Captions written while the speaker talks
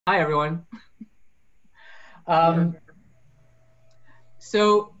Hi, everyone. Yeah. Um,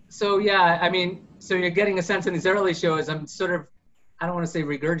 so yeah, I mean, so you're getting a sense in these early shows. I'm sort of, I don't want to say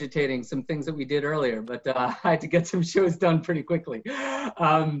regurgitating some things that we did earlier, but I had to get some shows done pretty quickly.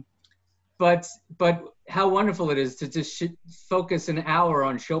 Um, but but how wonderful it is to just focus an hour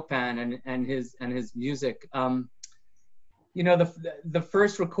on Chopin and his music. The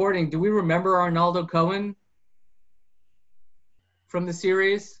first recording. Do we remember Arnaldo Cohen from the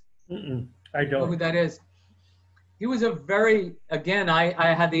series? I You know who don't. that is? He was a very, again,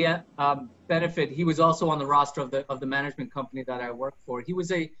 I had the benefit. He was also on the roster of the management company that I worked for.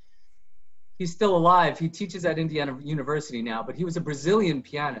 He's still alive. He teaches at Indiana University now, but he was a Brazilian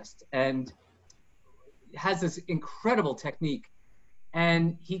pianist and has this incredible technique.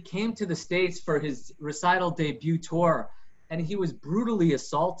 And he came to the States for his recital debut tour, and he was brutally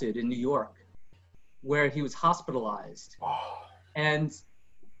assaulted in New York, where he was hospitalized. And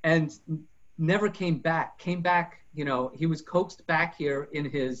and never came back. Came back, he was coaxed back here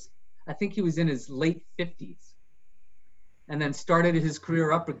I think he was in his late 50s, and then started his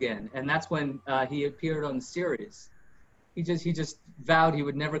career up again. And that's when he appeared on the series. He just vowed he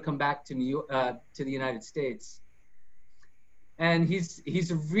would never come back to to the United States. And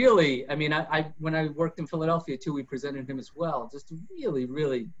he's really, I mean, I when I worked in Philadelphia too, we presented him as well. Just a really,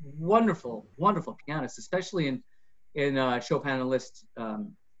 really wonderful pianist, especially in Chopin and Liszt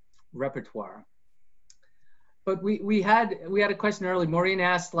repertoire. But we had a question earlier. Maureen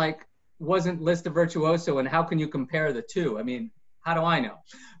asked, like, wasn't Liszt a virtuoso, and how can you compare the two? I mean, how do I know?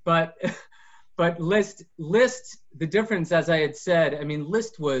 But but Liszt, the difference, as I had said, I mean,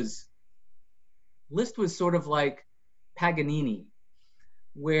 Liszt was sort of like Paganini,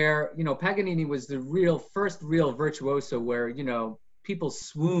 where Paganini was the first real virtuoso, where people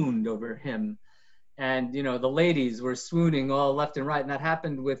swooned over him, and the ladies were swooning all left and right, and that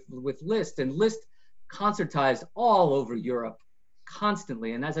happened with Liszt. And Liszt concertized all over Europe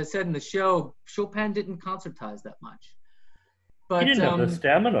constantly, and as I said in the show, Chopin didn't concertize that much. He But didn't have the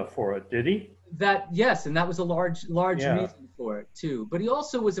stamina for it, did he? that yes, and that was a large Yeah. reason for it too. But he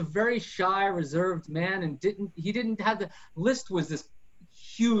also was a very shy, reserved man, and he didn't have the Liszt was this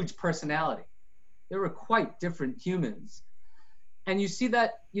huge personality. They were quite different humans. And you see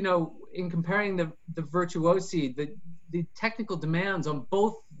that, in comparing the virtuosi, the technical demands on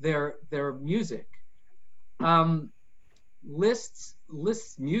both their music. Um, Liszt's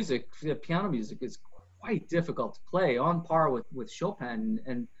music, the piano music, is quite difficult to play, on par with Chopin,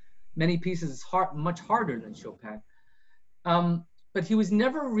 and many pieces much harder than Chopin. But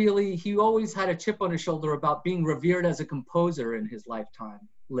he always had a chip on his shoulder about being revered as a composer in his lifetime,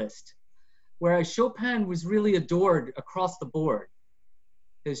 Liszt. Whereas Chopin was really adored across the board.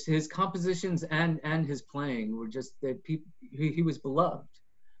 His compositions and his playing were just that he was beloved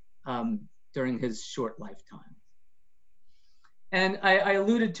during his short lifetime. And I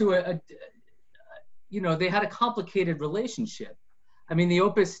alluded to they had a complicated relationship. I mean, the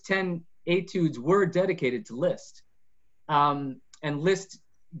Opus 10 etudes were dedicated to Liszt, and Liszt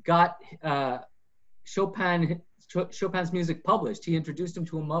got Chopin's music published. He introduced him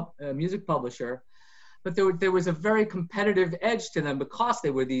to a music publisher, but there was a very competitive edge to them because they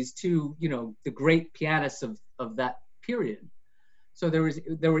were these two, the great pianists of that period. So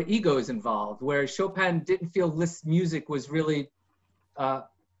there were egos involved, where Chopin didn't feel Liszt's music was really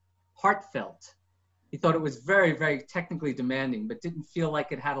heartfelt. He thought it was very, very technically demanding, but didn't feel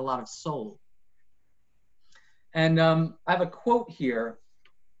like it had a lot of soul. And I have a quote here,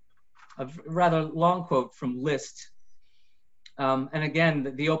 a rather long quote from Liszt. And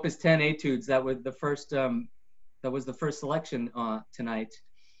again, the Opus 10 etudes, that was the first selection tonight.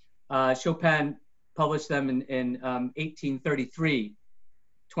 Chopin published them in 1833,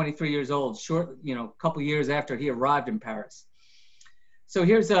 23 years old, a couple years after he arrived in Paris. So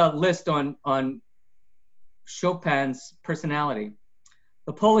here's a list on Chopin's personality.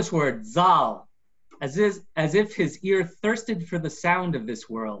 The Polish word zal, as if his ear thirsted for the sound of this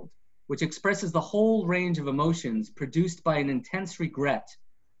world, which expresses the whole range of emotions produced by an intense regret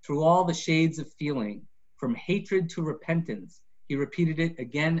through all the shades of feeling, from hatred to repentance. He repeated it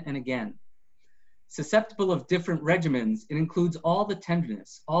again and again. Susceptible of different regimens, it includes all the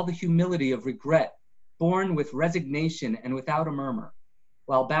tenderness, all the humility of regret, born with resignation and without a murmur,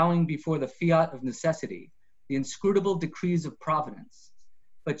 while bowing before the fiat of necessity, the inscrutable decrees of providence,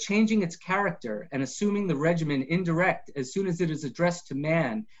 but changing its character and assuming the regimen indirect as soon as it is addressed to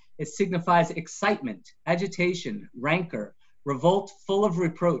man. It signifies excitement, agitation, rancor, revolt full of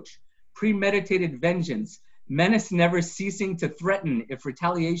reproach, premeditated vengeance, menace never ceasing to threaten if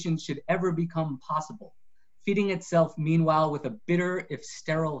retaliation should ever become possible, feeding itself meanwhile with a bitter, if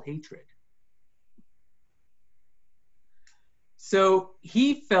sterile, hatred. So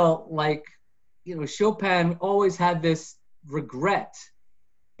he felt like, you know, Chopin always had this regret,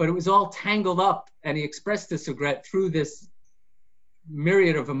 but it was all tangled up, and he expressed this regret through this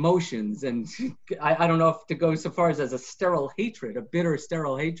myriad of emotions. And I don't know if to go so far as a sterile hatred, a bitter,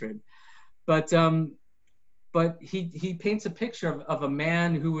 sterile hatred, but he paints a picture of a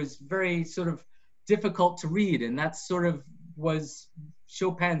man who was very sort of difficult to read, and that sort of was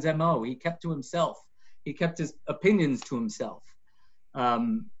Chopin's MO. He kept to himself. He kept his opinions to himself,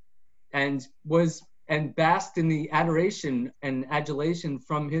 and basked in the adoration and adulation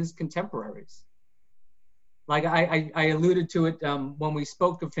from his contemporaries. Like I alluded to it when we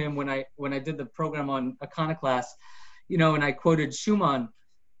spoke of him when I did the program on Iconoclast, you know, and I quoted Schumann.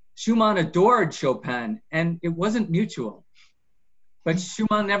 Schumann adored Chopin, and it wasn't mutual. But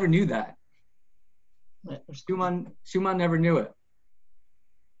Schumann never knew that. Schumann never knew it.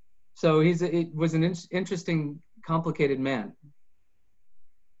 So it was an interesting, complicated man.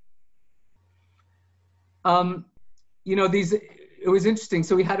 You know, it was interesting.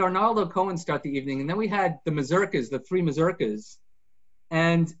 So we had Arnaldo Cohen start the evening, and then we had the mazurkas, the three mazurkas,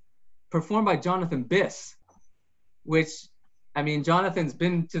 and performed by Jonathan Biss, which, I mean, Jonathan's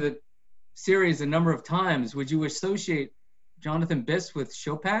been to the series a number of times. Would you associate Jonathan Biss with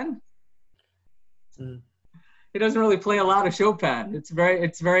Chopin? He doesn't really play a lot of Chopin. It's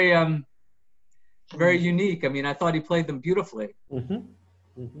very unique. I mean, I thought he played them beautifully.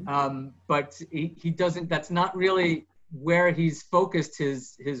 But he doesn't, that's not really where he's focused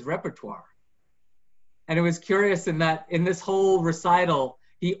his repertoire. And it was curious in that in this whole recital,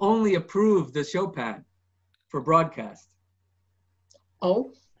 he only approved the Chopin for broadcast.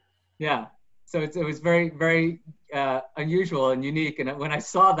 Oh. Yeah. So it was very, very unusual and unique. And when I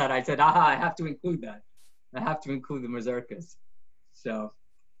saw that, I said, aha, I have to include that. I have to include the mazurkas. So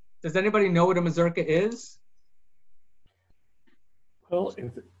does anybody know what a mazurka is? Well,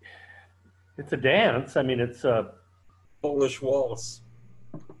 it's a dance. I mean, it's a Polish waltz.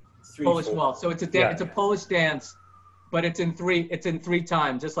 Polish waltz. So it's it's a Polish dance, but it's in three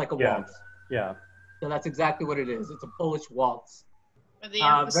times, just like a waltz. Yeah. So that's exactly what it is. It's a Polish waltz. With the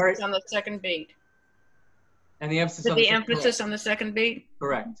emphasis on the second beat. And the emphasis on the second beat.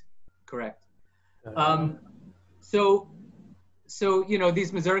 Correct. So you know,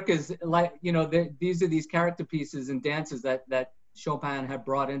 these mazurkas, like, you know, these are these character pieces and dances that Chopin had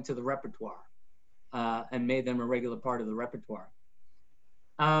brought into the repertoire and made them a regular part of the repertoire.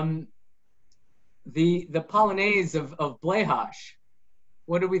 The Polonaise of Blehach,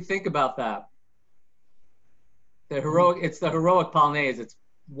 what do we think about that? It's the heroic Polonaise. It's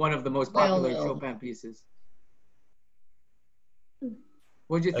one of the most popular Chopin pieces.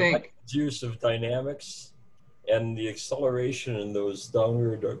 What'd you think? I like the use of dynamics and the acceleration in those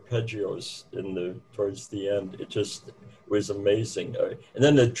downward arpeggios towards the end. It just was amazing. And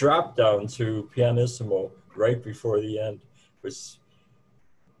then the drop down to pianissimo right before the end was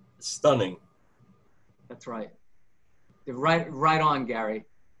stunning. That's right. Right on, Gary.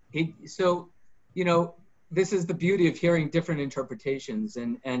 So, you know, this is the beauty of hearing different interpretations,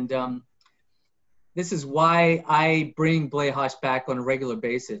 and this is why I bring Blehach back on a regular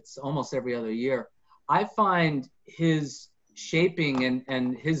basis, almost every other year. I find his shaping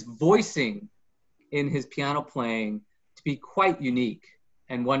and his voicing in his piano playing to be quite unique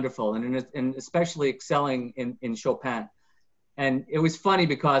and wonderful, and especially excelling in Chopin. And it was funny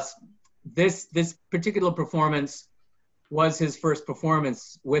because this particular performance was his first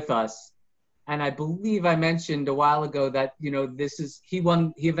performance with us. And I believe I mentioned a while ago that, you know, he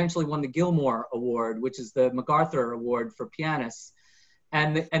eventually won the Gilmore Award, which is the MacArthur Award for pianists.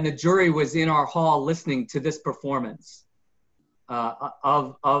 And the jury was in our hall listening to this performance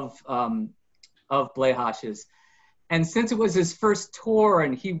of Blehach's. And since it was his first tour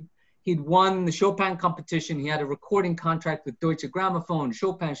and he'd won the Chopin competition, he had a recording contract with Deutsche Grammophon,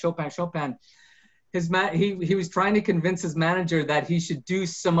 Chopin. He was trying to convince his manager that he should do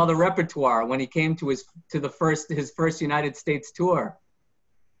some other repertoire when he came to his first United States tour.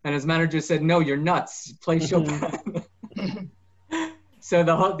 And his manager said, "No, you're nuts. Play Chopin." So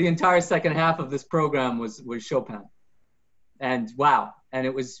the entire second half of this program was Chopin. And wow. And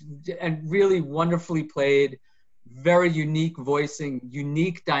it was really wonderfully played, very unique voicing,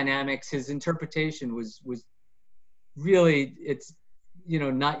 unique dynamics. His interpretation was really, it's, you know,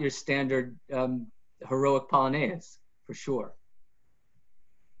 not your standard heroic Polonaise, for sure.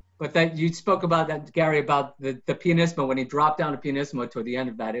 But that you spoke about that, Gary, about the pianissimo, when he dropped down to pianissimo toward the end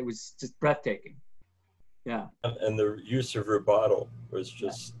of that, it was just breathtaking. Yeah. And the use of rubato was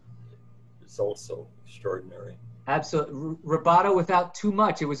just, it's also extraordinary. Absolutely. Rubato without too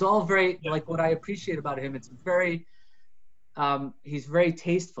much. It was all very, like what I appreciate about him, it's very, he's very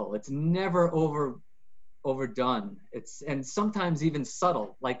tasteful. It's never overdone. And sometimes even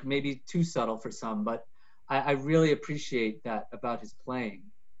subtle, like maybe too subtle for some, but I really appreciate that about his playing.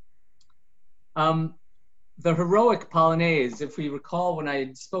 The heroic Polonaise, if we recall when I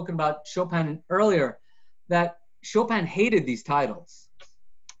had spoken about Chopin earlier, that Chopin hated these titles.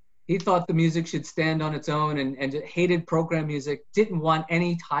 He thought the music should stand on its own and hated program music, didn't want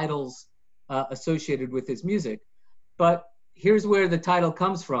any titles associated with his music. But here's where the title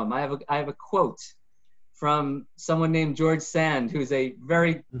comes from. I have a quote from someone named George Sand, who's a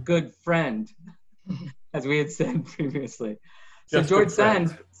very good friend, as we had said previously. So Just George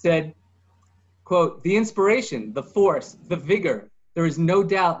Sand said, quote, "The inspiration, the force, the vigor, there is no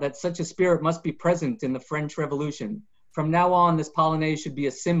doubt that such a spirit must be present in the French Revolution. From now on, this Polonaise should be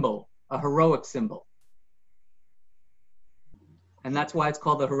a symbol, a heroic symbol." And that's why it's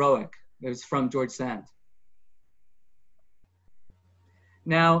called the heroic. It was from George Sand.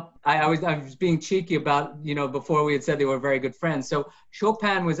 Now, I was being cheeky about, you know, before we had said they were very good friends. So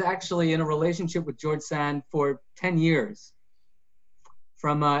Chopin was actually in a relationship with George Sand for 10 years,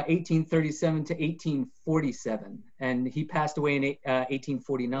 from 1837 to 1847. And he passed away in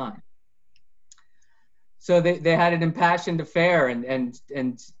 1849. So they had an impassioned affair, and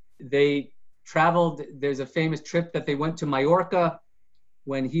they traveled. There's a famous trip that they went to Mallorca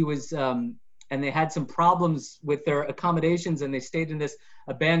when he was, and they had some problems with their accommodations, and they stayed in this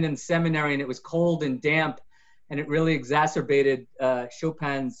abandoned seminary, and it was cold and damp, and it really exacerbated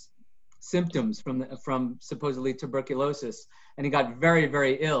Chopin's symptoms from supposedly tuberculosis, and he got very,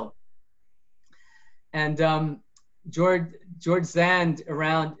 very ill. And George Sand,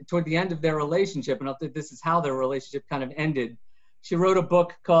 around toward the end of their relationship, and this is how their relationship kind of ended, she wrote a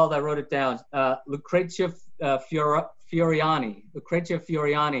book called, I wrote it down, Lucrezia Fioriani.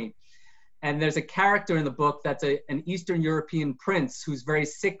 And there's a character in the book that's an Eastern European prince who's very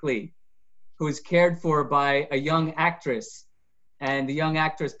sickly, who is cared for by a young actress. And the young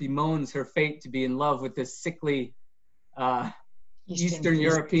actress bemoans her fate to be in love with this sickly Eastern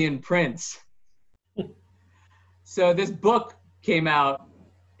European prince. So this book came out,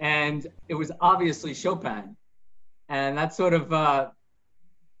 and it was obviously Chopin. And that sort of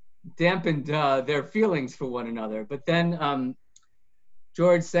dampened their feelings for one another. But then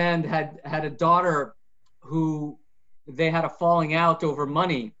George Sand had a daughter who they had a falling out over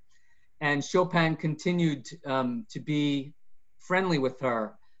money, and Chopin continued to be friendly with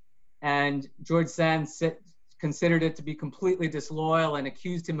her. And George Sand considered it to be completely disloyal and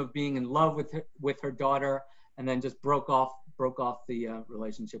accused him of being in love with her daughter, and then just broke off the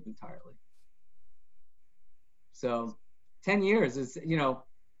relationship entirely. So 10 years is, you know,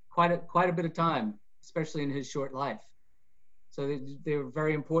 quite a bit of time, especially in his short life. So they were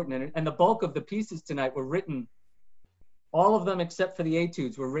very important. And the bulk of the pieces tonight were written, all of them except for the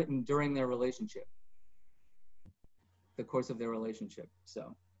etudes were written during their relationship, the course of their relationship.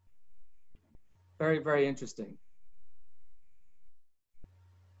 So very, very interesting.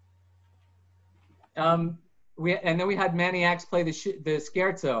 And then we had Maniacs play the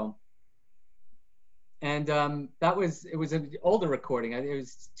scherzo. And it was an older recording. It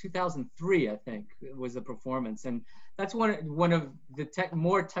was 2003, I think, it was the performance. And that's one of the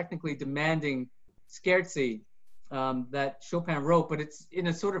more technically demanding scherzi that Chopin wrote, but it's in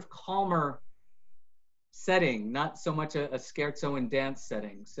a sort of calmer setting, not so much a scherzo and dance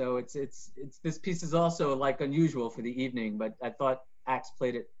setting. So it's this piece is also like unusual for the evening, but I thought Axe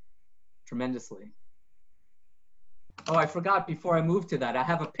played it tremendously. Oh, I forgot before I moved to that, I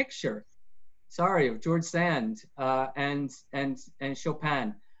have a picture. Sorry, of George Sand and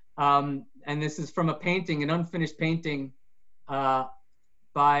Chopin. And this is from a painting, an unfinished painting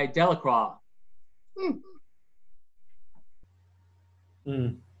by Delacroix.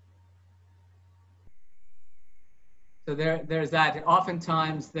 So there's that.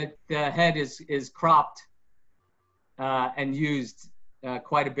 Oftentimes the head is cropped and used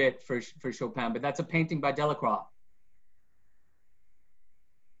quite a bit for Chopin, but that's a painting by Delacroix.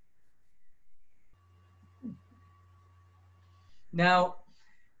 Now,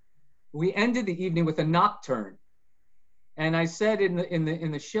 we ended the evening with a nocturne, and I said in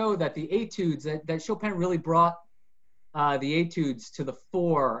the show that the etudes that Chopin really brought the etudes to the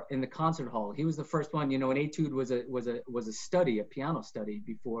fore in the concert hall. He was the first one. You know, an etude was a study, a piano study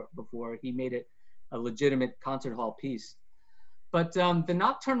before he made it a legitimate concert hall piece. But the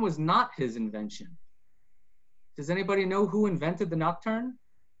nocturne was not his invention. Does anybody know who invented the nocturne?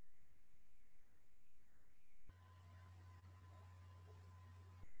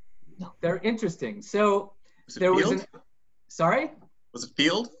 No. They're interesting. So Was it there was Field? Sorry? Was it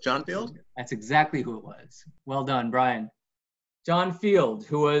Field? John Field? That's exactly who it was. Well done, Brian. John Field,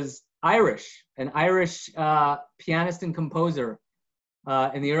 who was Irish, an Irish pianist and composer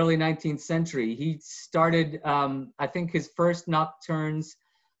in the early 19th century. He started, I think his first nocturnes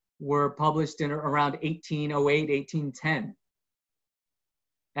were published in around 1808, 1810.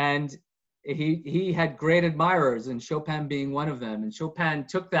 And he had great admirers, and Chopin being one of them. And Chopin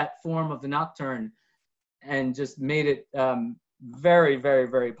took that form of the nocturne and just made it very, very,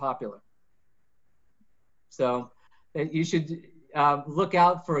 very popular. So you should look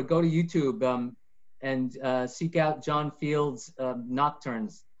out for, go to YouTube and seek out John Field's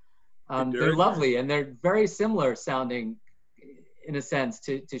nocturnes. They're lovely, and they're very similar sounding in a sense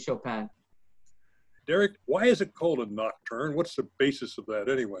to Chopin. Derek, why is it called a nocturne? What's the basis of that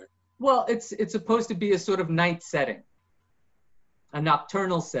anyway? Well, it's supposed to be a sort of night setting, a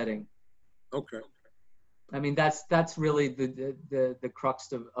nocturnal setting. Okay. I mean, that's really the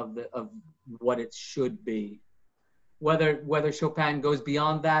crux of what it should be. Whether Chopin goes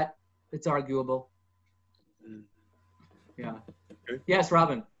beyond that, it's arguable. Yeah. Okay. Yes,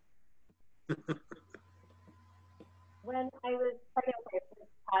 Robin. When I was pregnant with my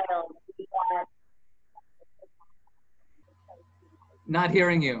first child, we got. Not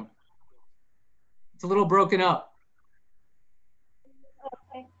hearing you. It's a little broken up.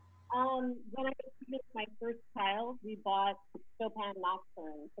 Okay. When I was pregnant with my first child, we bought Chopin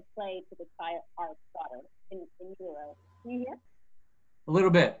Nocturne to play to our daughter in Euro. Can you hear? A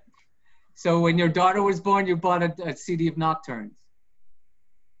little bit. So when your daughter was born, you bought a CD of nocturnes.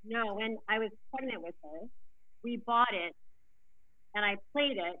 No, when I was pregnant with her, we bought it, and I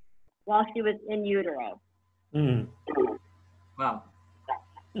played it while she was in utero. Mm. Wow.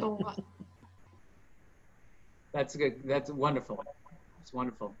 Oh, what? That's good. That's wonderful. It's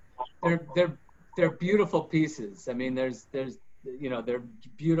wonderful. They're beautiful pieces. I mean, there's they're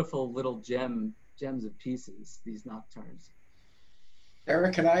beautiful little gems of pieces, these nocturnes.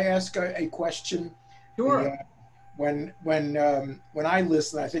 Eric, can I ask a question? Sure. When I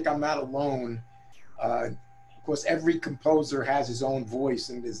listen, I think I'm not alone. Of course, every composer has his own voice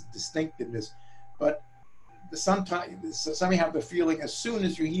and his distinctiveness, but sometimes some have the feeling as soon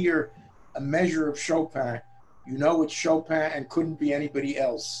as you hear a measure of Chopin, you know it's Chopin and couldn't be anybody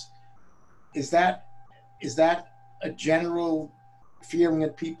else. Is that a general feeling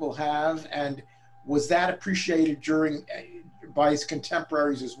that people have, and was that appreciated by his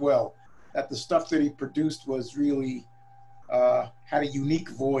contemporaries as well, that the stuff that he produced was really had a unique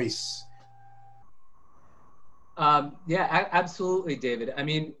voice? Yeah, absolutely, David. I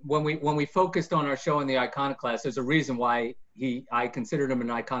mean, when we focused on our show in the Iconoclast, there's a reason why I considered him an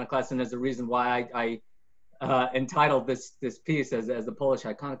iconoclast, and there's a reason why I entitled this piece as the Polish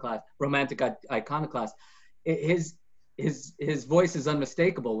iconoclast, romantic iconoclast. His voice is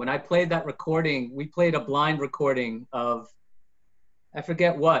unmistakable. When I played that recording, we played a blind recording of, I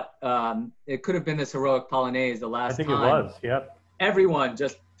forget what. It could have been this Heroic Polonaise the last time. I think it was. Yep. Everyone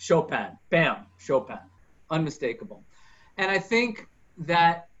just Chopin, bam, Chopin, unmistakable. And I think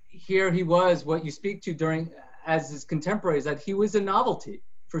that here he was, what you speak to as his contemporaries, that he was a novelty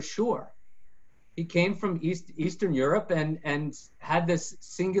for sure. He came from Eastern Europe and had this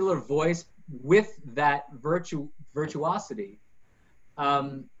singular voice with that virtuosity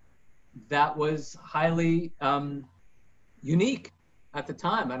that was highly unique at the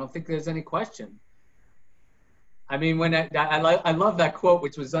time. I don't think there's any question. I mean, when I love that quote,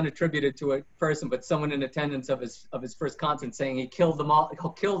 which was unattributed to a person, but someone in attendance of his first concert saying he killed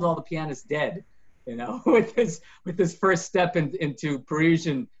all the pianists dead, with his first step into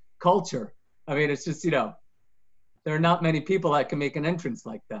Parisian culture. I mean, it's just, there are not many people that can make an entrance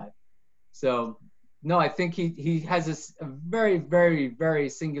like that. So, no, I think he has a very, very, very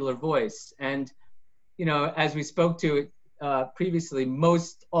singular voice. And, as we spoke to previously,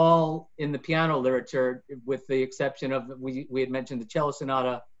 most all in the piano literature, with the exception of, we had mentioned the cello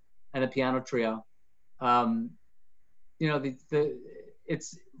sonata and the piano trio,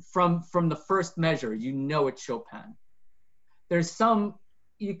 it's from the first measure, it's Chopin. There's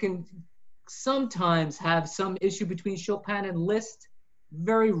you can sometimes have some issue between Chopin and Liszt,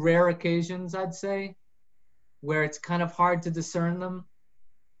 very rare occasions, I'd say, where it's kind of hard to discern them.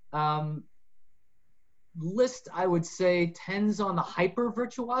 Liszt, I would say, tends on the hyper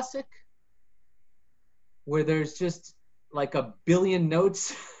virtuosic, where there's just like a billion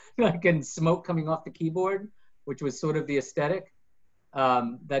notes, like in smoke coming off the keyboard, which was sort of the aesthetic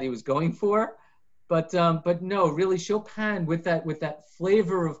that he was going for. But no, really Chopin with that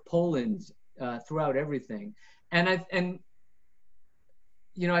flavor of Poland throughout everything. And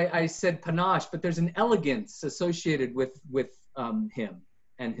you know, I said panache, but there's an elegance associated with him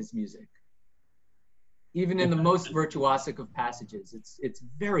and his music. Even in the most virtuosic of passages, it's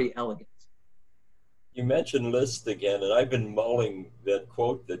very elegant. You mentioned Liszt again, and I've been mulling that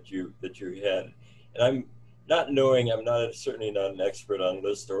quote that you had, and I'm not knowing, I'm certainly not an expert on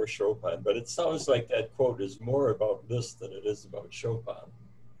Liszt or Chopin, but it sounds like that quote is more about Liszt than it is about Chopin.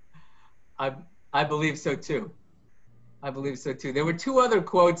 I believe so too. I believe so too. There were two other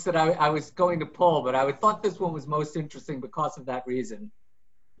quotes that I was going to pull, but I thought this one was most interesting because of that reason.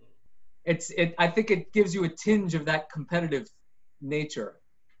 I think it gives you a tinge of that competitive nature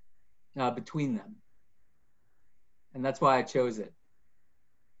between them, and that's why I chose it.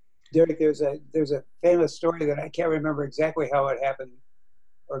 Derek, there's a famous story that I can't remember exactly how it happened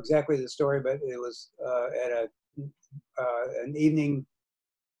or exactly the story, but it was at an evening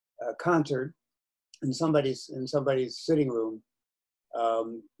concert in somebody's sitting room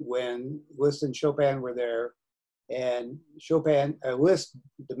when Liszt and Chopin were there, and Liszt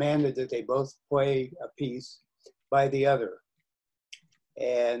demanded that they both play a piece by the other,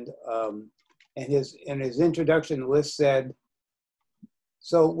 and in his introduction, Liszt said,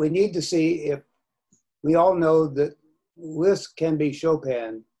 "So we need to see if we all know that Liszt can be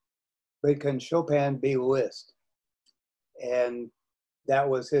Chopin, but can Chopin be Liszt?" And that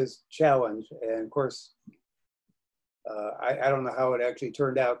was his challenge. And of course, I don't know how it actually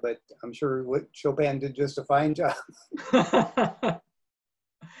turned out, but I'm sure Chopin did just a fine job.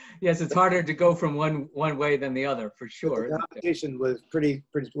 Yes, it's harder to go from one way than the other, for sure. But the competition was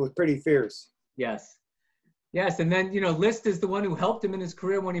pretty fierce. Yes. Yes, and then, you know, Liszt is the one who helped him in his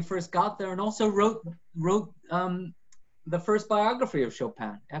career when he first got there, and also wrote the first biography of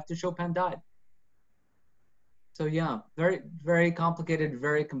Chopin after Chopin died. So yeah, very, very complicated,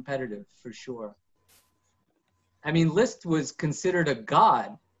 very competitive, for sure. I mean, Liszt was considered a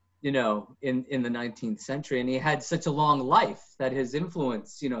god, you know, in the 19th century, and he had such a long life that his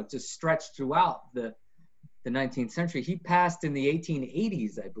influence, you know, just stretched throughout the 19th century. He passed in the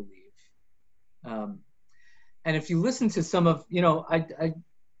 1880s, I believe. And if you listen to some of, you know, I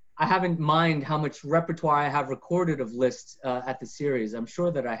haven't mind how much repertoire I have recorded of Liszt at the series. I'm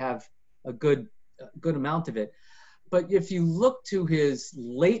sure that I have a good amount of it. But if you look to his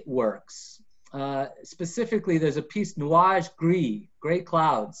late works, specifically, there's a piece, Nuage Gris, Gray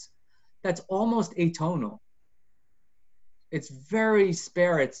Clouds, that's almost atonal. It's very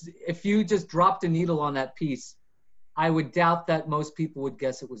spare. If you just dropped a needle on that piece, I would doubt that most people would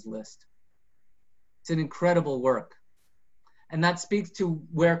guess it was Liszt. It's an incredible work. And that speaks to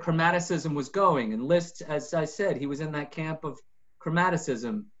where chromaticism was going. And Liszt, as I said, he was in that camp of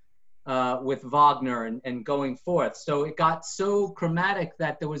chromaticism with Wagner and going forth. So it got so chromatic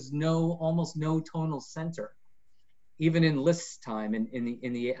that there was almost no tonal center, even in Liszt's time.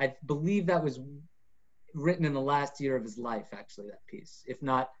 I believe that was written in the last year of his life, actually, that piece, if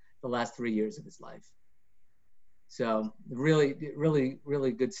not the last 3 years of his life. So really, really,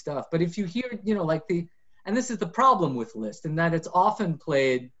 really good stuff. But if you hear, you know, like and this is the problem with Liszt, in that it's often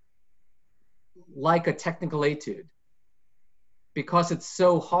played like a technical etude because it's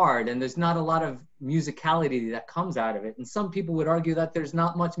so hard and there's not a lot of musicality that comes out of it. And some people would argue that there's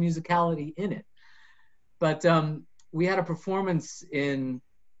not much musicality in it. But we had a performance in,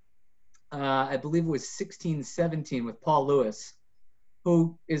 I believe it was 1617 with Paul Lewis,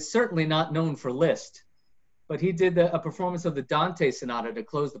 who is certainly not known for Liszt. But he did a performance of the Dante Sonata to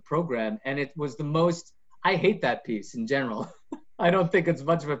close the program, and it was the most, I hate that piece in general. I don't think it's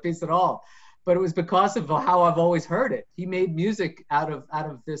much of a piece at all, but it was because of how I've always heard it. He made music out of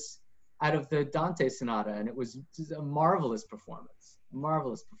the Dante Sonata, and it was just a marvelous performance,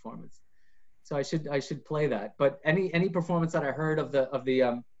 So I should play that. But any performance that I heard of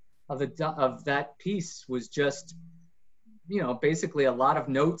that piece was just, you know, basically a lot of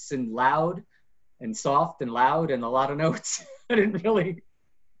notes and loud and soft and loud and a lot of notes. I didn't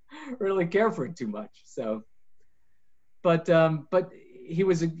really care for it too much. So, but he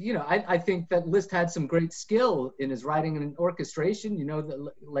was, you know, I think that Liszt had some great skill in his writing and orchestration, you know,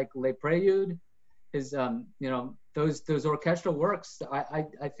 like Les Préludes, his, you know, those orchestral works.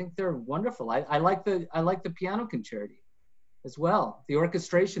 I think they're wonderful. I like the piano concerti as well. The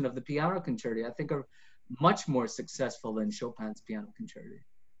orchestration of the piano concerti, I think, are much more successful than Chopin's piano concerti.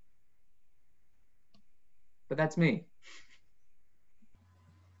 But that's me.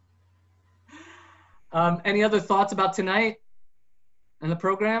 Any other thoughts about tonight and the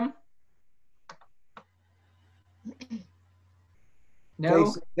program?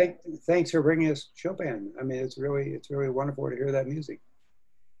 No. Thanks for bringing us Chopin. I mean, it's really wonderful to hear that music,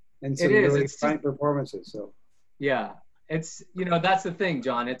 and some really fine performances. So yeah, It's, that's the thing,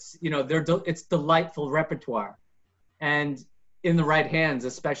 John. It's, it's delightful repertoire, and in the right hands,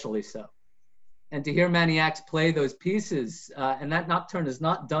 especially so. And to hear Maniacs play those pieces, and that nocturne is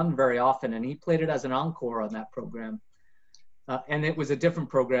not done very often, and he played it as an encore on that program. And it was a different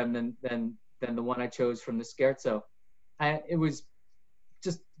program than the one I chose from the scherzo. It was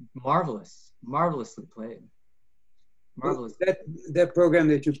just marvelously played. Marvelous. That program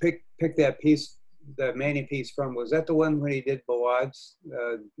that you picked that piece, the Manny piece from, was that the one when he did ballades,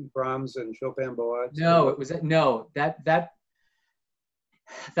 Brahms and Chopin ballades? No, it was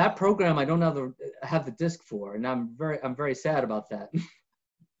that program I don't have the disc for, and I'm very sad about that.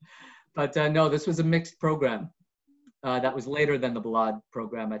 But no, this was a mixed program. That was later than the Ballade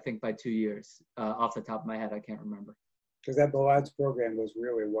program, I think by 2 years. Off the top of my head, I can't remember. Because that Ballades program was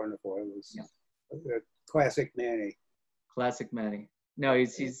really wonderful. It was a classic Manny. Classic Manny. No,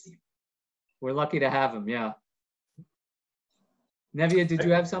 we're lucky to have him. Yeah. Nevia, did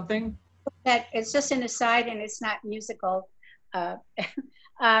you have something? That it's just an aside, and it's not musical.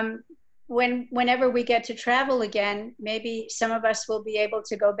 Whenever we get to travel again, maybe some of us will be able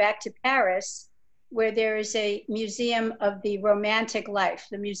to go back to Paris, where there is a museum of the romantic life,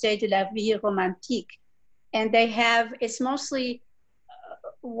 the Musée de la Vie Romantique. And it's mostly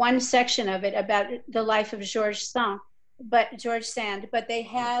one section of it about the life of Georges Sand, but they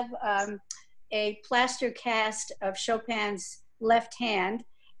have a plaster cast of Chopin's left hand,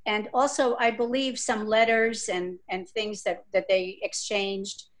 and also, I believe, some letters and things that they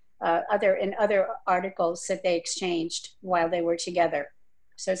exchanged, in other articles that they exchanged while they were together.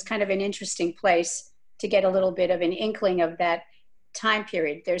 So it's kind of an interesting place to get a little bit of an inkling of that time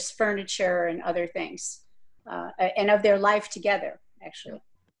period. There's furniture and other things, and of their life together, actually.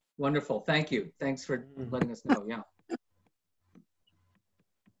 Wonderful. Thank you. Thanks for letting us know. Yeah.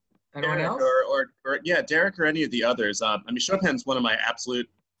 Anyone Derek else? or Derek or any of the others. I mean, Chopin's one of my absolute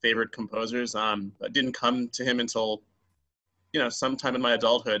favorite composers. I didn't come to him until, sometime in my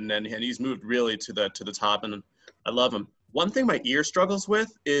adulthood, and he's moved really to the top, and I love him. One thing my ear struggles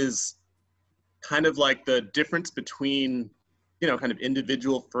with is kind of like the difference between, kind of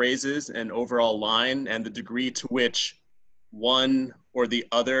individual phrases and overall line, and the degree to which one or the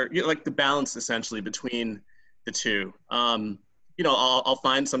other, like the balance essentially between the two. I'll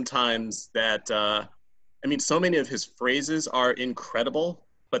find sometimes that, so many of his phrases are incredible,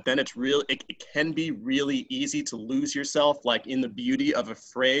 but then it can be really easy to lose yourself, like in the beauty of a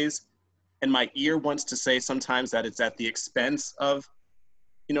phrase. And my ear wants to say sometimes that it's at the expense of,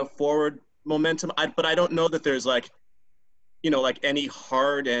 forward momentum. But I don't know that there's like any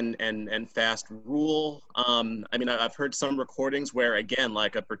hard and fast rule. I've heard some recordings where, again,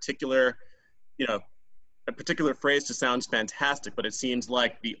 like a particular phrase just sounds fantastic, but it seems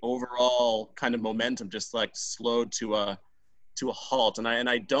like the overall kind of momentum just like slowed to a halt. And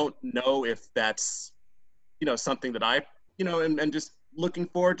I don't know if that's, something that I, and just looking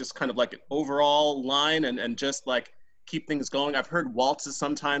for, just kind of like an overall line and just like keep things going. I've heard waltzes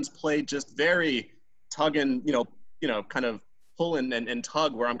sometimes play just very tug and, kind of pull and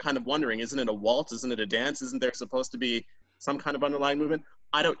tug, where I'm kind of wondering, isn't it a waltz? Isn't it a dance? Isn't there supposed to be some kind of underlying movement?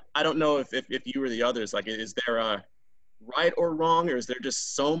 I don't know if you or the others, like, is there a right or wrong, or is there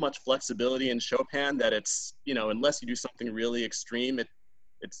just so much flexibility in Chopin that it's, unless you do something really extreme,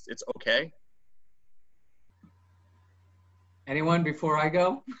 it's okay? Anyone before I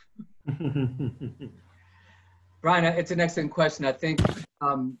go? Brian, it's an excellent question. I think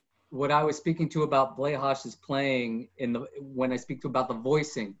what I was speaking to about Bleyhash's playing when I speak to about the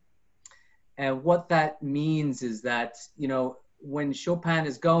voicing, and what that means is that, when Chopin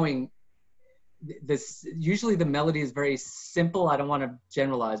is going, usually the melody is very simple. I don't want to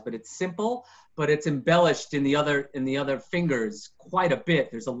generalize, but it's simple, but it's embellished in the other fingers quite a bit.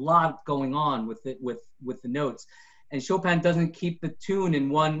 There's a lot going on with it, with the notes. And Chopin doesn't keep the tune in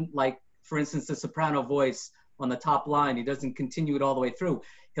one, like, for instance, the soprano voice on the top line. He doesn't continue it all the way through.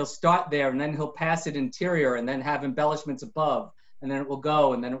 He'll start there, and then he'll pass it interior, and then have embellishments above, and then it will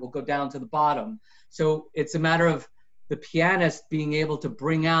go, and then it will go down to the bottom. So it's a matter of the pianist being able to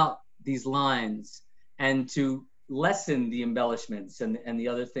bring out these lines and to lessen the embellishments and the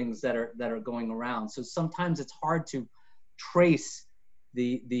other things that are going around. So sometimes it's hard to trace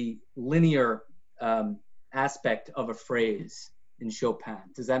the linear aspect of a phrase in Chopin.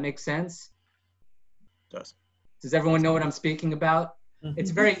 Does that make sense? It does. Does everyone know what I'm speaking about? Mm-hmm.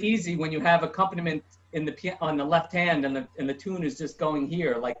 It's very easy when you have accompaniment on the left hand and the tune is just going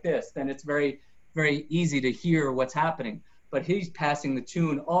here like this. Then it's very, very easy to hear what's happening. But he's passing the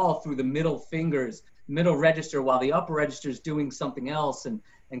tune all through the middle fingers, middle register, while the upper register is doing something else, and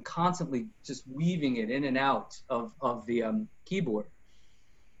and constantly just weaving it in and out of the keyboard.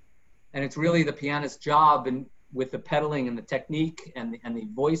 And it's really the pianist's job, and with the pedaling and the technique and the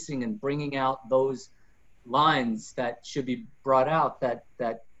voicing and bringing out those lines that should be brought out, that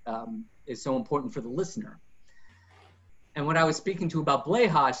is so important for the listener. And what I was speaking to about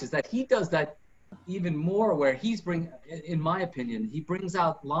Bleihash is that he does that even more, where in my opinion, he brings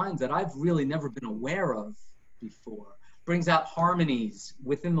out lines that I've really never been aware of before, brings out harmonies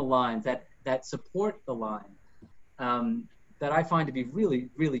within the lines that support the line, that I find to be really,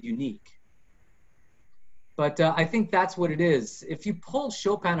 really unique. But I think that's what it is. If you pull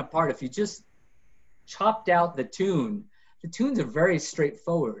Chopin apart, if you just chopped out the tunes are very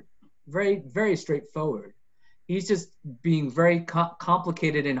straightforward, very, very straightforward. He's just being very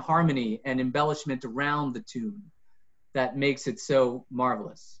complicated in harmony and embellishment around the tune that makes it so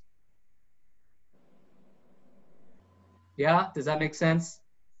marvelous. Yeah, does that make sense?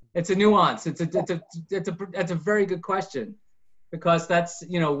 It's a nuance. It's a very good question, because that's,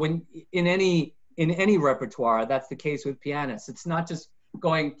 you know, when in any repertoire, that's the case with pianists. It's not just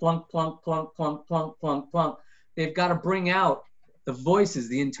going plunk, plunk, plunk, plunk, plunk, plunk, plunk. They've got to bring out the voices,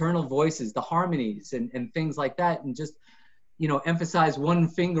 the internal voices, the harmonies and things like that, and just, you know, emphasize one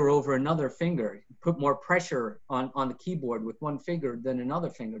finger over another finger, put more pressure on the keyboard with one finger than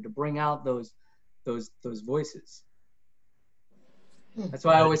another finger to bring out those voices. That's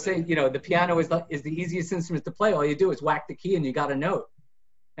why I always say, you know, the piano is the easiest instrument to play. All you do is whack the key and you got a note.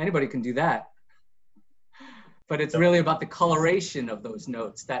 Anybody can do that. But it's really about the coloration of those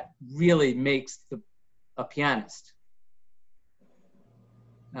notes that really makes a pianist,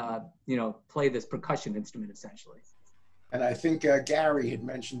 you know, play this percussion instrument essentially. And I think Gary had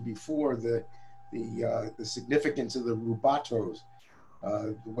mentioned before the significance of the rubatos,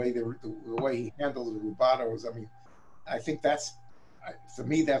 the way he handles the rubatos. I mean, I think that's, for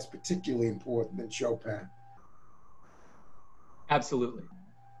me, that's particularly important in Chopin. Absolutely,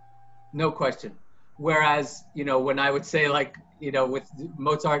 no question. Whereas, you know, when I would say, like, you know, with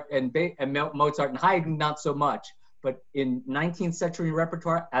Mozart and Mozart and Haydn, not so much, but in 19th century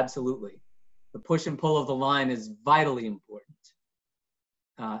repertoire, absolutely. The push and pull of the line is vitally important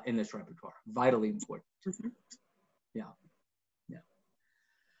in this repertoire, vitally important. Mm-hmm. Yeah, yeah.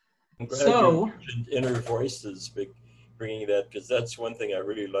 I'm glad So, you mentioned inner voices, bringing that, because that's one thing I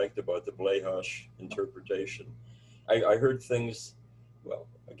really liked about the Bleihash interpretation. I heard things, well,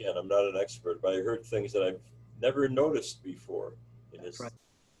 again, I'm not an expert, but I heard things that I've never noticed before in his, right,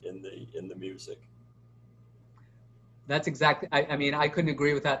 in the music. That's exactly, I mean, I couldn't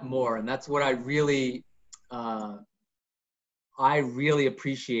agree with that more. And that's what I really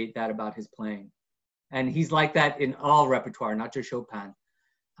appreciate that about his playing. And he's like that in all repertoire, not just Chopin.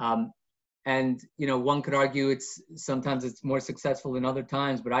 And, you know, one could argue sometimes it's more successful than other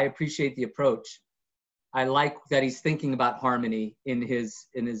times, but I appreciate the approach. I like that he's thinking about harmony in his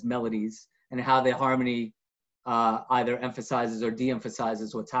melodies, and how the harmony either emphasizes or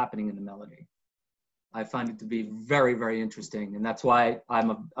de-emphasizes what's happening in the melody. I find it to be very, very interesting, and that's why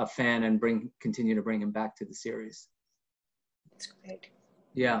I'm a fan and continue to bring him back to the series. That's great.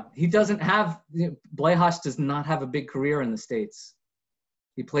 Yeah, he doesn't have, Bleihash does not have a big career in the States.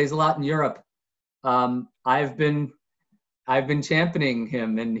 He plays a lot in Europe. I've been championing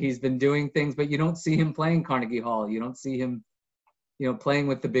him, and he's been doing things, but you don't see him playing Carnegie Hall. You don't see him, you know, playing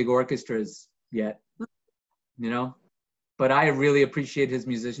with the big orchestras yet, you know, but I really appreciate his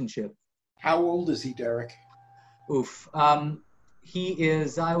musicianship. How old is he, Derek? Oof. He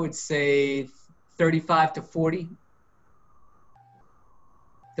is, I would say, 35 to 40.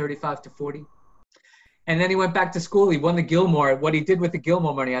 35 to 40. And then he went back to school. He won the Gilmore. What he did with the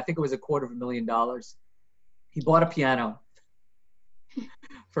Gilmore money, I think it was $250,000. He bought a piano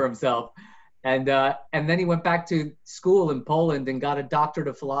for himself. And then he went back to school in Poland and got a doctorate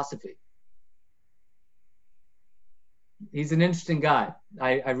of philosophy. He's an interesting guy.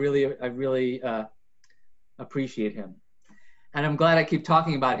 I really appreciate him. And I'm glad I keep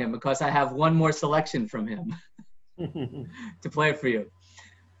talking about him, because I have one more selection from him to play for you.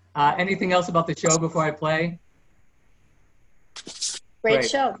 Anything else about the show before I play? Great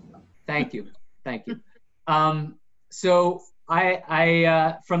show. Thank you. Thank you. So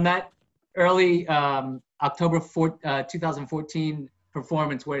I from that early October 2014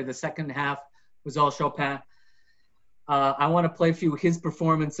 performance, where the second half was all Chopin, I want to play for you his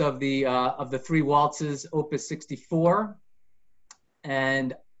performance of the three waltzes, Opus 64,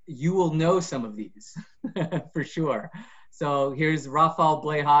 and you will know some of these for sure. So here's Raphael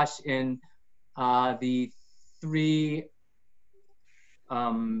Bleihash in the three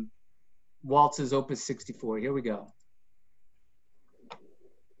waltzes, Opus 64. Here we go.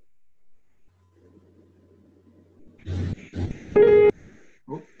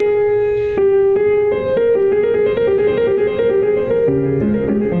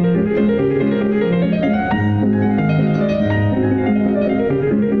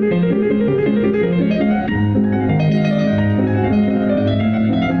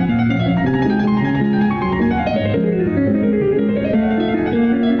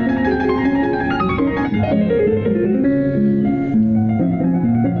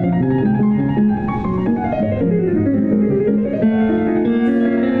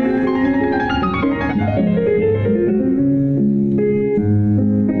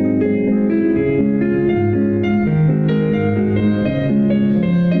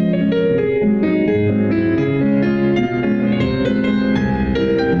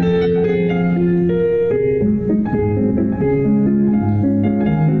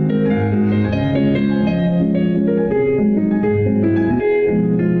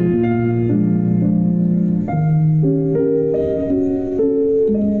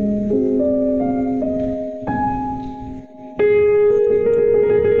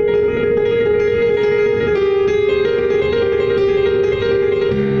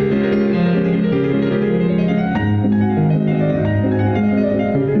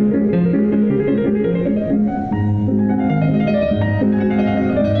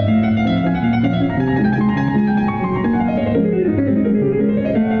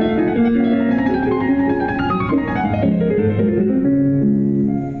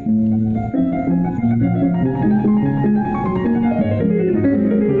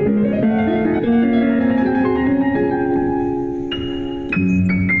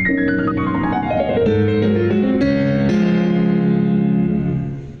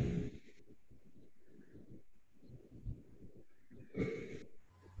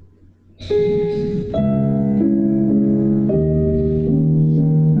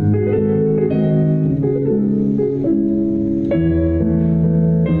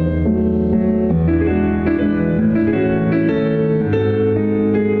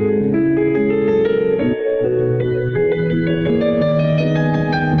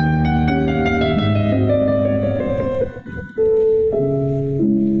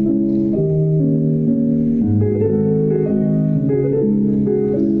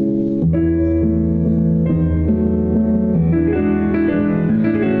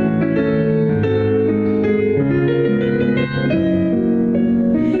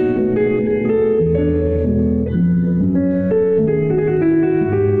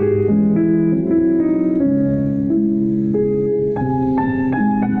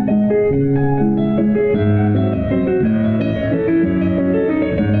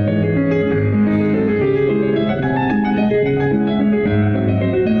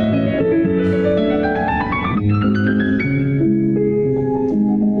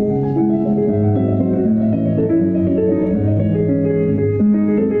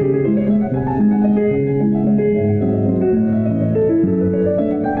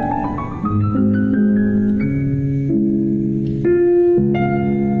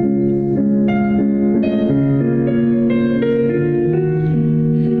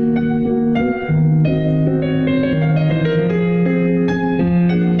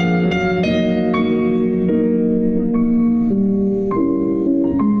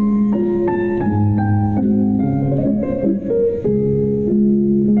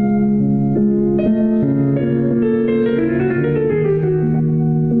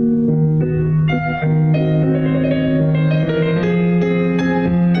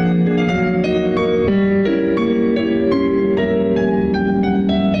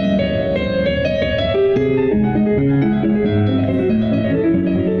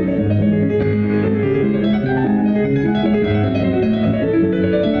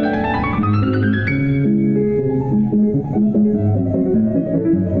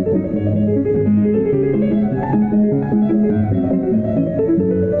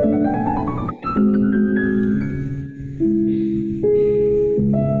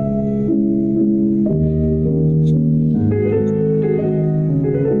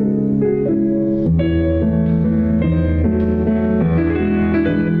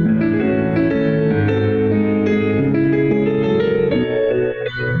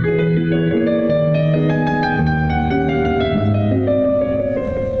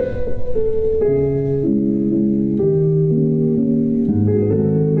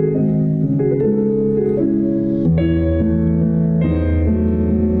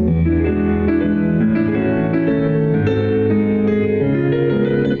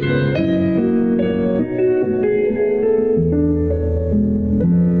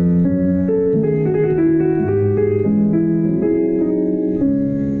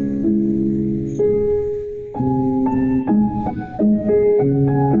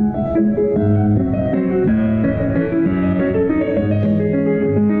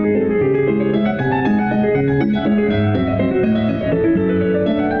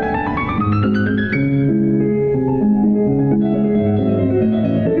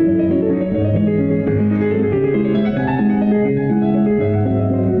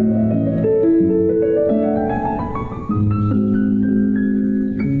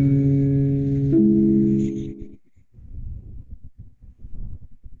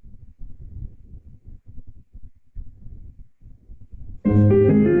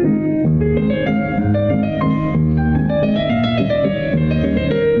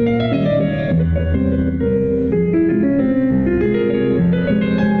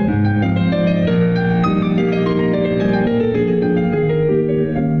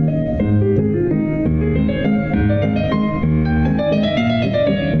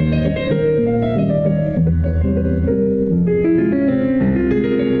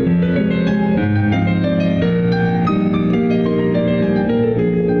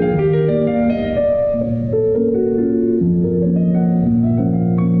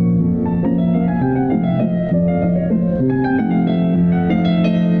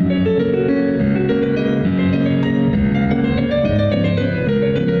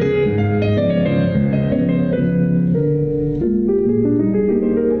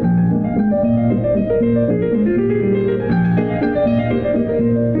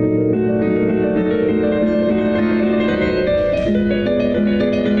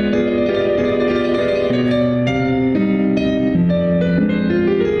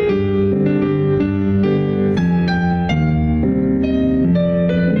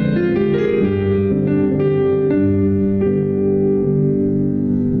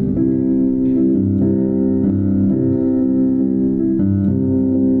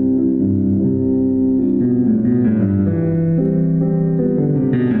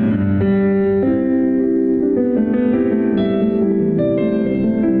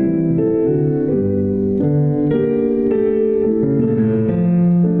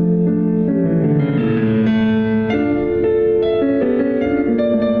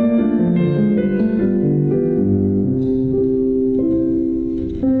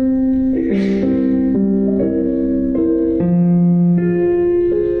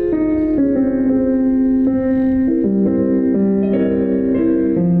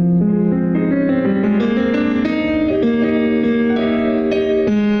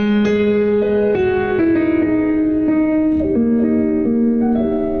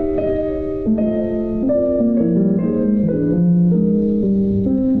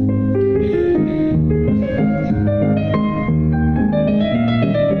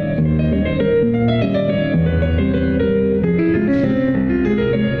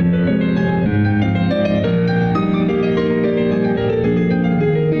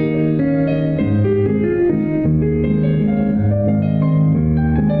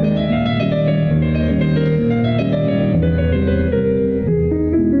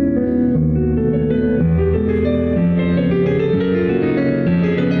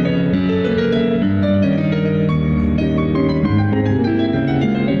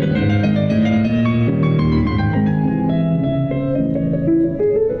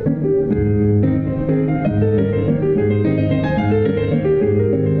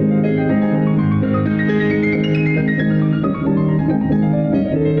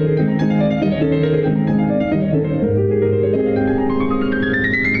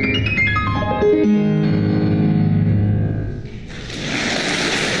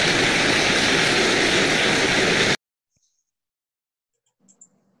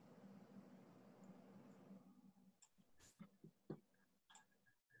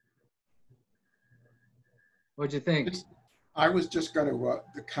 What'd you think? I was just going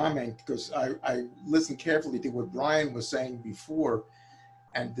to comment because I listened carefully to what Brian was saying before,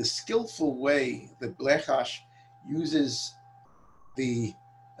 and the skillful way that Blechach uses the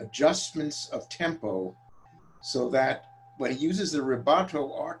adjustments of tempo so that when he uses the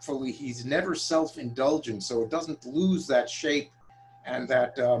rubato artfully, he's never self-indulgent, so it doesn't lose that shape and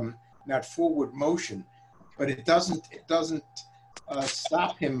that that forward motion, but it doesn't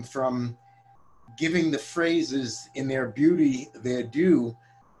stop him from giving the phrases in their beauty their due,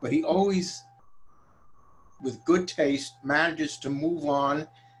 but he always, with good taste, manages to move on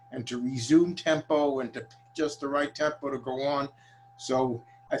and to resume tempo and to just the right tempo to go on. So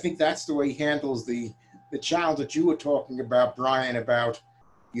I think that's the way he handles the challenge that you were talking about, Brian, about,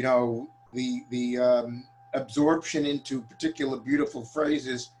 you know, the absorption into particular beautiful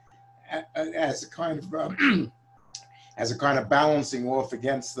phrases as a kind of as a kind of balancing off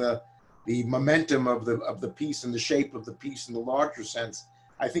against the momentum of the piece and the shape of the piece in the larger sense.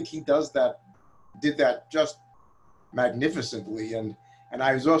 I think he did that just magnificently. And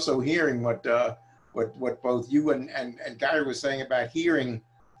I was also hearing what both you and Gary was saying about hearing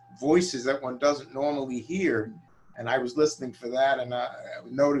voices that one doesn't normally hear. And I was listening for that, and I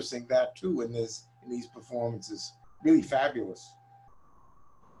was noticing that too in these performances. Really fabulous.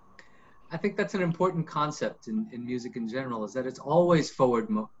 I think that's an important concept in music in general, is that it's always forward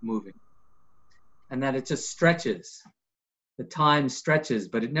moving, and that it just stretches. The time stretches,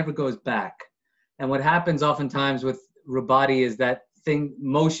 but it never goes back. And what happens oftentimes with rubato is that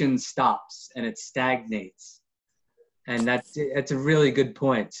motion stops and it stagnates. And that's a really good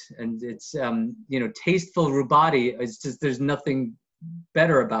point. And it's, you know, tasteful rubato is just, there's nothing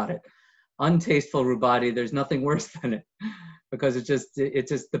better about it. Untasteful rubato, there's nothing worse than it, because it just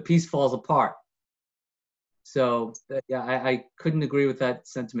the piece falls apart. So yeah, I couldn't agree with that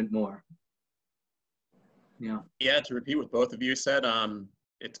sentiment more. Yeah. Yeah, to repeat what both of you said,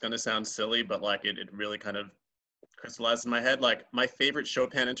 it's gonna sound silly, but like it really kind of crystallized in my head. Like, my favorite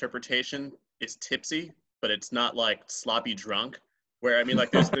Chopin interpretation is Tipsy, but it's not like sloppy drunk, where I mean, like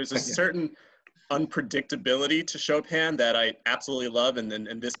there's a certain unpredictability to Chopin that I absolutely love, and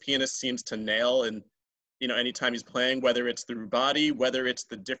this pianist seems to nail. And you know, anytime he's playing, whether it's the rubato, whether it's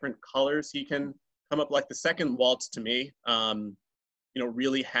the different colors he can come up, like the second waltz to me, you know,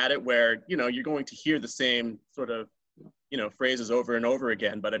 really had it where, you know, you're going to hear the same sort of, you know, phrases over and over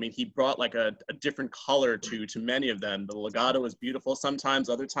again, but I mean, he brought like a different color to many of them. The legato was beautiful sometimes,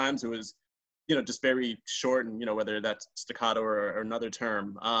 other times it was, you know, just very short, and, you know, whether that's staccato or another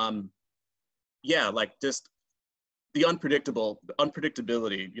term. Yeah, like just the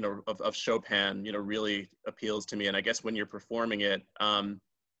unpredictability, you know, of Chopin, you know, really appeals to me. And I guess when you're performing it,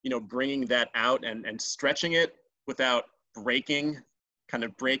 you know, bringing that out and stretching it without breaking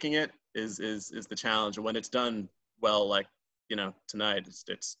it is the challenge. And when it's done well, like, you know, tonight,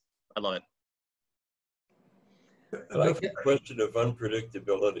 it's I love it. I like the question of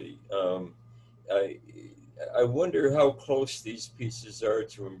unpredictability. I wonder how close these pieces are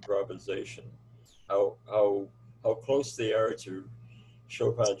to improvisation. How close they are to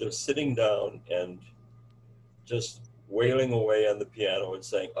Chopin just sitting down and just wailing away on the piano and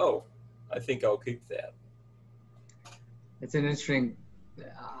saying, "Oh, I think I'll keep that." It's an interesting,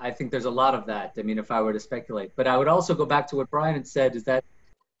 I think there's a lot of that. I mean, if I were to speculate, but I would also go back to what Brian had said, is that,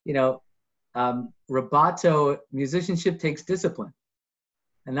 you know, rubato musicianship takes discipline.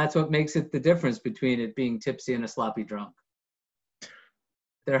 And that's what makes it the difference between it being tipsy and a sloppy drunk.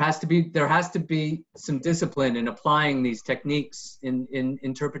 There has to be some discipline in applying these techniques in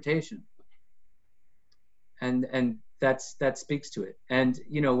interpretation. And that speaks to it. And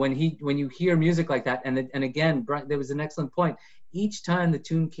you know, when you hear music like that, and again, Brian, there was an excellent point. Each time the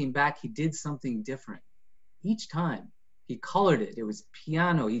tune came back, he did something different. Each time he colored it. It was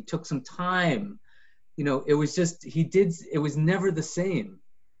piano. He took some time. You know, it was just it was never the same.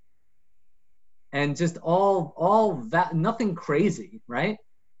 And just all that, nothing crazy, right?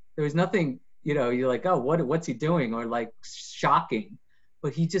 There was nothing, you know, you're like, oh, what's he doing? Or like shocking.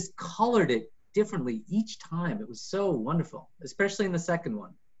 But he just colored it differently each time. It was so wonderful, especially in the second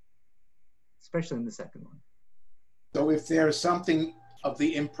one. So if there's something of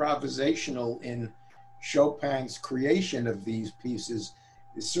the improvisational in Chopin's creation of these pieces,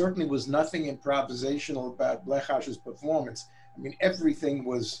 there certainly was nothing improvisational about Blechach's performance. I mean, everything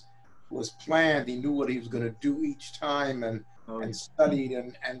was planned. He knew what he was going to do each time and studied,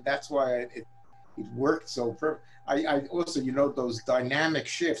 and that's why it worked so perfect. I also, you know, those dynamic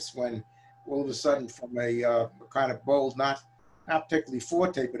shifts when all of a sudden from a kind of bold, not particularly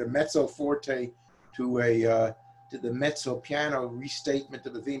forte, but a mezzo forte to the mezzo piano restatement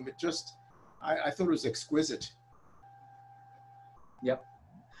of the theme. I thought it was exquisite. Yep.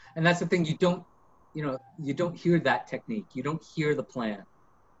 And that's the thing, you don't hear that technique. You don't hear the plan,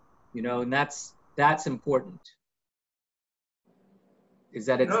 and that's important. Is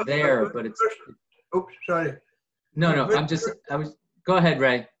that it's there, but it's. Oops, sorry. No, go ahead,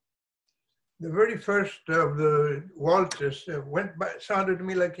 Ray. The very first of the waltzes sounded to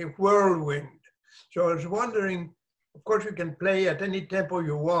me like a whirlwind. So I was wondering, of course you can play at any tempo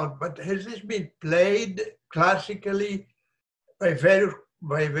you want, but has this been played classically by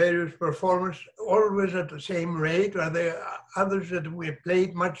various performers, always at the same rate? Are there others that we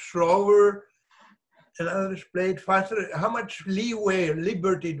played much slower and others played faster? How much leeway or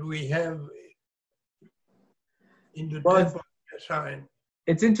liberty do we have in the tempo assigned?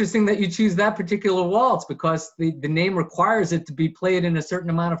 It's interesting that you choose that particular waltz because the name requires it to be played in a certain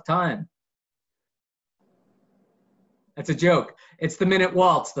amount of time. That's a joke. It's the minute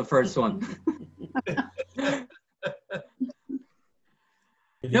waltz, the first one.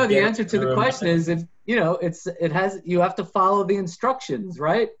 No, the answer to the question is, you have to follow the instructions,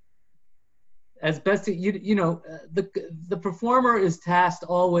 right? As best the performer is tasked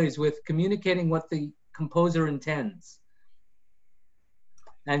always with communicating what the composer intends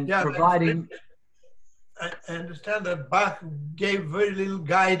and providing. I understand that Bach gave very little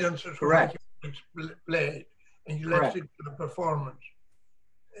guidance as to how he played, and he left it to the performance.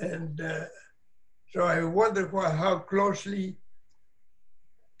 And so I wonder how closely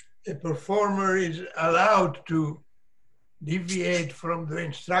a performer is allowed to deviate from the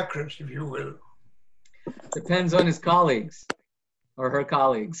instructions, if you will. Depends on his colleagues or her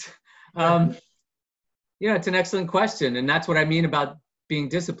colleagues. It's an excellent question, and that's what I mean about being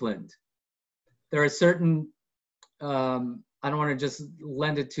disciplined. There are certain, I don't want to just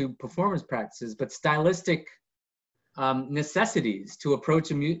lend it to performance practices, but stylistic necessities to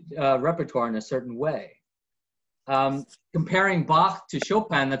approach a repertoire in a certain way. Comparing Bach to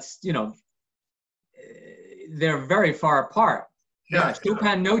Chopin, that's, they're very far apart. Yeah,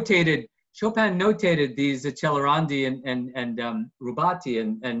 Chopin notated these Celerandi and Rubati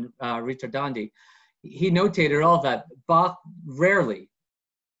and Ritardandi. He notated all that. Bach rarely.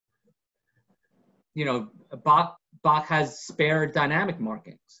 Bach has spare dynamic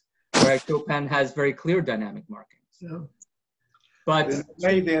markings, whereas Chopin has very clear dynamic markings. Yeah. But in a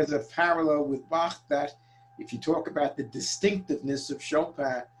way, there's a parallel with Bach that if you talk about the distinctiveness of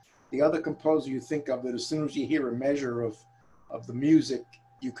Chopin, the other composer you think of, that as soon as you hear a measure of the music,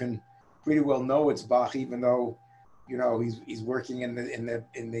 you can pretty well know it's Bach, even though he's working in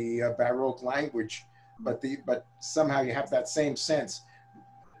the Baroque language, but somehow you have that same sense.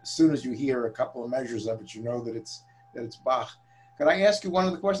 As soon as you hear a couple of measures of it, you know that it's Bach. Could I ask you one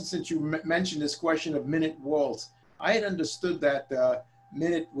other question, since you mentioned this question of minute waltz? I had understood that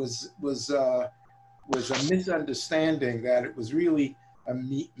minute was a misunderstanding, that it was really a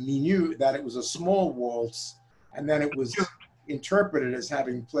minute, that it was a small waltz, and then it was interpreted as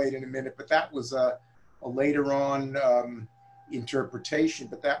having played in a minute, but that was a later on interpretation,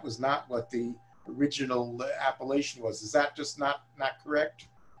 but that was not what the original appellation was. Is that just not correct?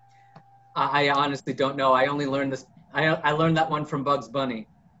 I honestly don't know. I only learned this. I learned that one from Bugs Bunny.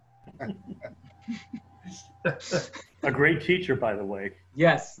 A great teacher, by the way.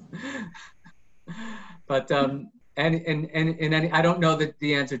 Yes. But and I don't know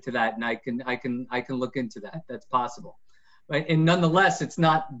the answer to that, and I can look into that. That's possible. But and nonetheless, it's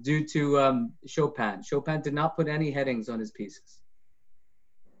not due to Chopin. Chopin did not put any headings on his pieces.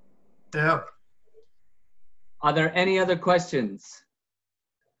 Yeah. Are there any other questions?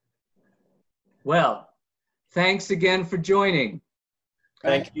 Well, thanks again for joining.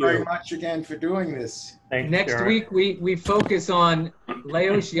 Thank you very much again for doing this. Next week, we focus on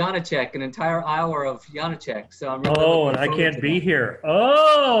Leos Janáček, an entire hour of Janáček. So I'm really and I can't be here.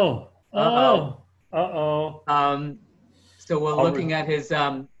 So we're looking at his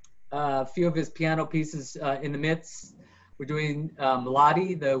a few of his piano pieces in the midst. We're doing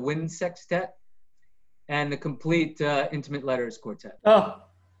Melody, the wind sextet, and the complete intimate letters quartet. Oh,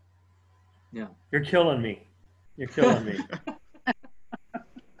 yeah. You're killing me. You're killing me.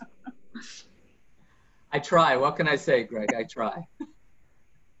 I try. What can I say, Greg? I try.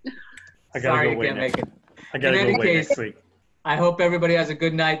 I gotta Sorry go you away can't next make it. I gotta go away next week. I hope everybody has a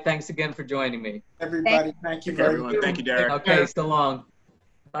good night. Thanks again for joining me. Everybody, thank you very much. Thank you, Derek. Okay, so long.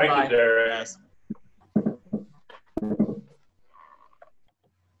 Bye-bye. Thank you, Derek.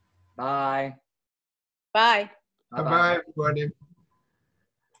 Bye. Bye. Bye-bye, everybody.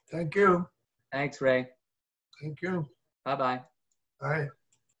 Thank you. Thanks, Ray. Thank you. Bye-bye. Bye.